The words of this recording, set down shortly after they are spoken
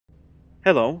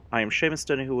Hello, I am Seamus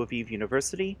Donahue of Eve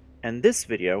University, and this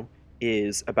video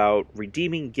is about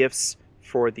redeeming gifts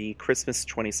for the Christmas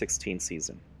 2016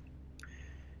 season.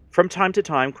 From time to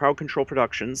time, Crowd Control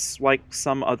Productions, like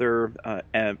some other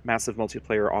massive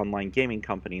multiplayer online gaming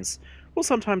companies, will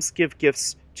sometimes give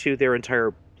gifts to their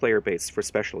entire player base for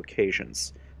special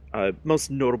occasions,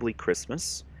 most notably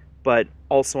Christmas, but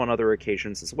also on other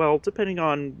occasions as well, depending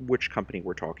on which company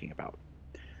we're talking about.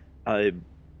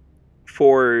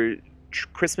 For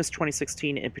Christmas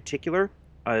 2016 in particular,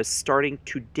 starting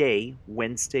today,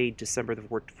 Wednesday, December the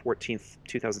 14th,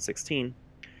 2016,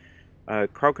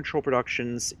 Crowd Control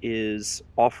Productions is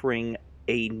offering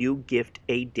a new gift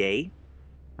a day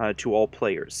to all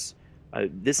players.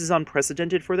 This is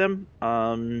unprecedented for them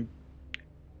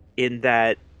in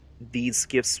that these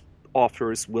gifts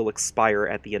offers will expire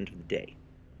at the end of the day.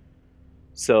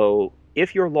 So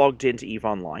if you're logged into EVE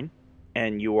Online,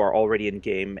 and you are already in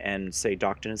game and say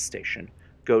docked in a station,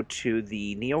 go to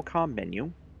the Neocom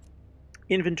menu,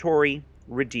 Inventory,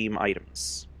 Redeem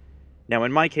Items. Now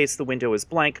in my case the window is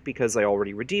blank because I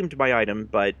already redeemed my item,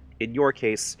 but in your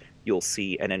case you'll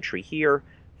see an entry here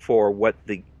for what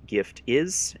the gift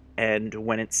is and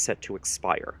when it's set to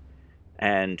expire.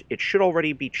 And it should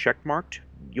already be checkmarked.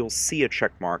 You'll see a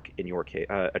checkmark in your case,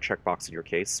 a checkbox in your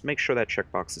case. Make sure that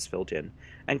checkbox is filled in,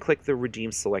 and click the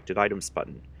Redeem Selected Items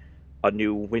button. A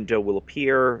new window will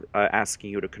appear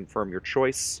asking you to confirm your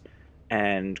choice,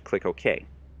 and click OK.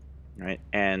 Right?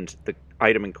 And the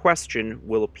item in question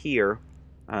will appear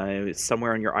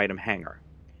somewhere in your item hanger.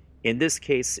 In this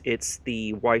case, it's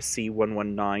the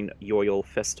YC119 Yoil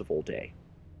Festival Day.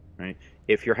 Right?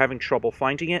 If you're having trouble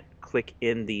finding it, click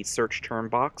in the search term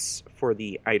box for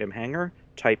the item hanger,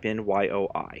 type in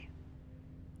YOI.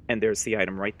 And there's the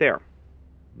item right there.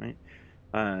 Right?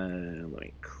 Let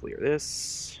me clear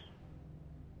this.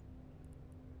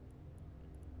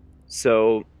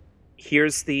 So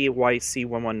here's the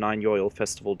YC119 Yoil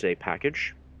Festival Day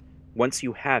package. Once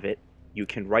you have it, you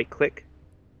can right-click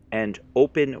and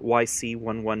open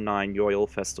YC119 Yoil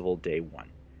Festival Day 1.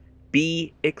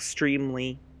 Be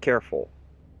extremely careful.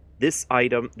 This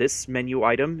menu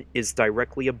item is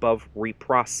directly above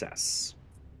Reprocess,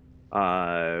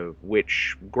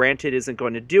 which, granted, isn't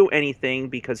going to do anything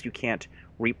because you can't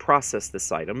reprocess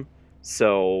this item,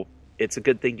 so it's a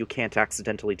good thing you can't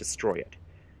accidentally destroy it.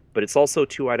 But it's also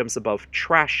 2 items above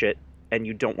Trash It, and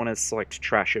you don't want to select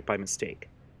Trash It by mistake.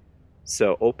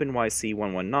 So open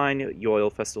YC119,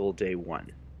 Yoil Festival Day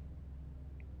 1.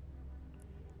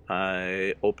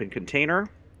 Open Container,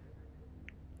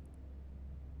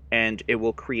 and it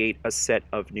will create a set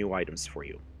of new items for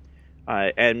you.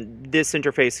 And this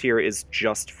interface here is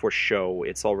just for show.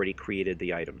 It's already created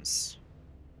the items.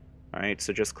 Alright,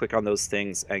 so just click on those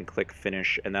things and click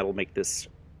Finish, and that'll make this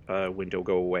window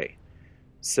go away.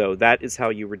 So that is how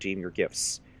you redeem your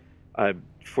gifts.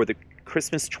 For the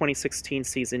Christmas 2016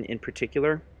 season in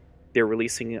particular, they're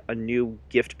releasing a new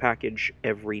gift package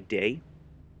every day,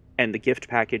 and the gift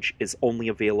package is only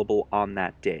available on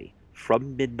that day,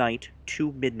 from midnight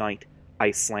to midnight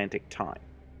Icelandic time.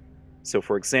 So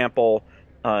for example,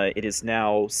 it is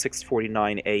now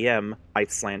 6:49 a.m.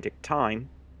 Icelandic time,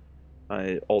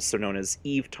 also known as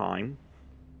Eve time,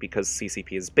 because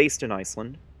CCP is based in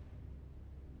Iceland.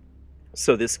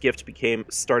 So this gift became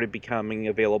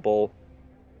available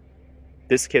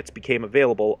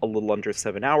a little under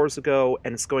 7 hours ago,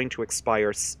 and it's going to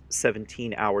expire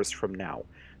 17 hours from now.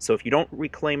 So if you don't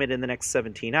reclaim it in the next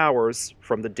 17 hours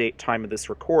from the time of this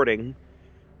recording,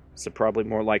 so probably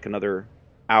more like another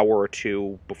hour or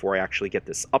two before I actually get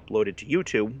this uploaded to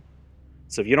YouTube.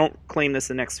 So if you don't claim this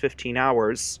in the next 15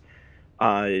 hours,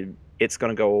 it's going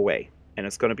to go away, and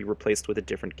it's going to be replaced with a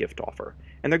different gift offer.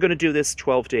 And they're going to do this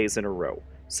 12 days in a row.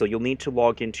 So you'll need to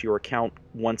log into your account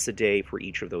once a day for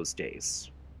each of those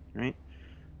days. Right?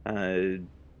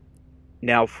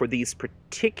 Now, for these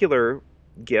particular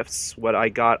gifts, what I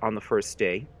got on the first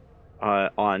day,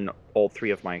 on all 3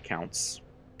 of my accounts,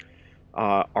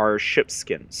 are ship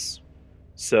skins.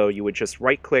 So you would just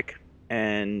right-click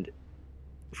and,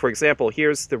 for example,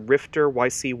 here's the Rifter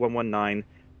YC119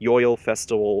 Yoil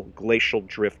Festival Glacial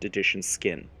Drift Edition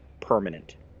skin,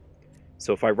 permanent.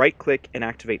 So if I right-click and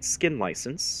activate Skin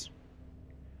License,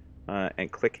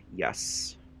 and click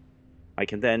Yes, I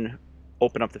can then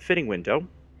open up the fitting window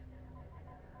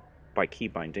by key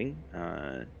binding.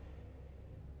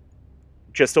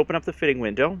 Just open up the fitting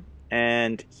window,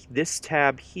 and this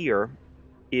tab here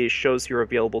shows your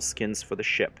available skins for the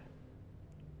ship.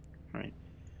 Right.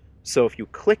 So if you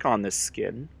click on this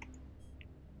skin,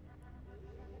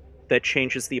 that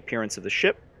changes the appearance of the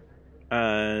ship.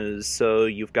 So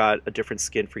you've got a different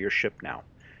skin for your ship now.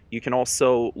 You can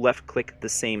also left-click the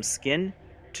same skin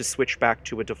to switch back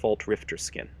to a default Rifter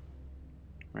skin.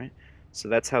 Right? So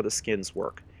that's how the skins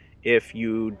work. If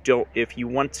you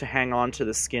want to hang on to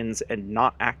the skins and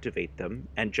not activate them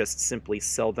and just simply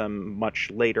sell them much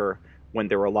later when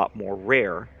they're a lot more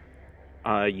rare,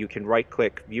 you can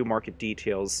right-click View Market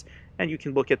Details, and you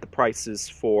can look at the prices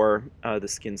for the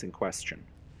skins in question.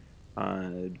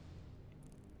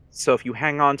 So if you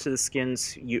hang on to the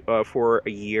skins for a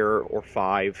year or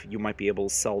 5, you might be able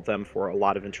to sell them for a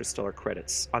lot of interstellar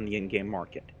credits on the in-game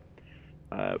market.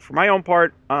 For my own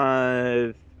part,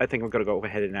 I think I'm going to go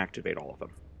ahead and activate all of them.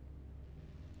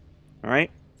 Alright?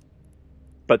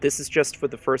 But this is just for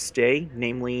the first day,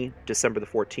 namely December the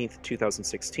 14th,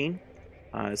 2016.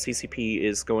 CCP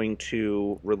is going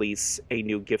to release a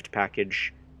new gift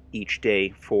package each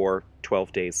day for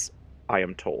 12 days, I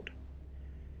am told.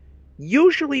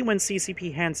 Usually when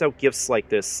CCP hands out gifts like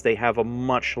this, they have a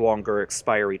much longer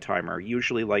expiry timer,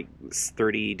 usually like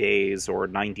 30 days or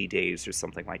 90 days or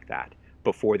something like that,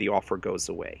 before the offer goes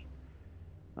away.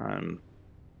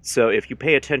 So if you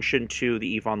pay attention to the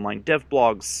EVE Online dev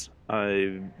blogs,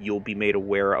 you'll be made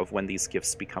aware of when these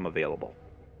gifts become available.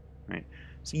 Right?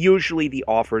 So usually the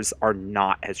offers are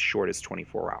not as short as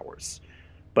 24 hours.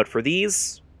 But for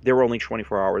these, they're only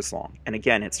 24 hours long. And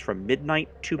again, it's from midnight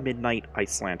to midnight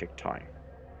Icelandic time.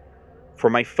 For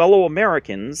my fellow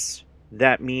Americans,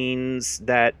 that means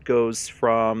that goes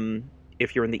from,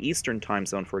 if you're in the Eastern time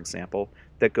zone, for example,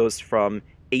 that goes from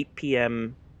 8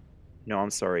 p.m. No,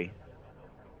 I'm sorry.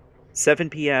 7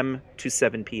 p.m. to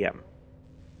 7 p.m.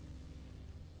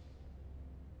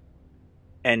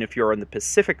 And if you're in the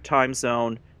Pacific time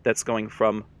zone, that's going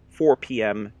from 4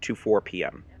 p.m. to 4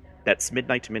 p.m. That's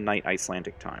midnight to midnight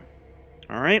Icelandic time.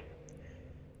 All right?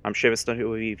 I'm Seamus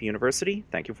Dunhu of University.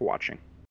 Thank you for watching.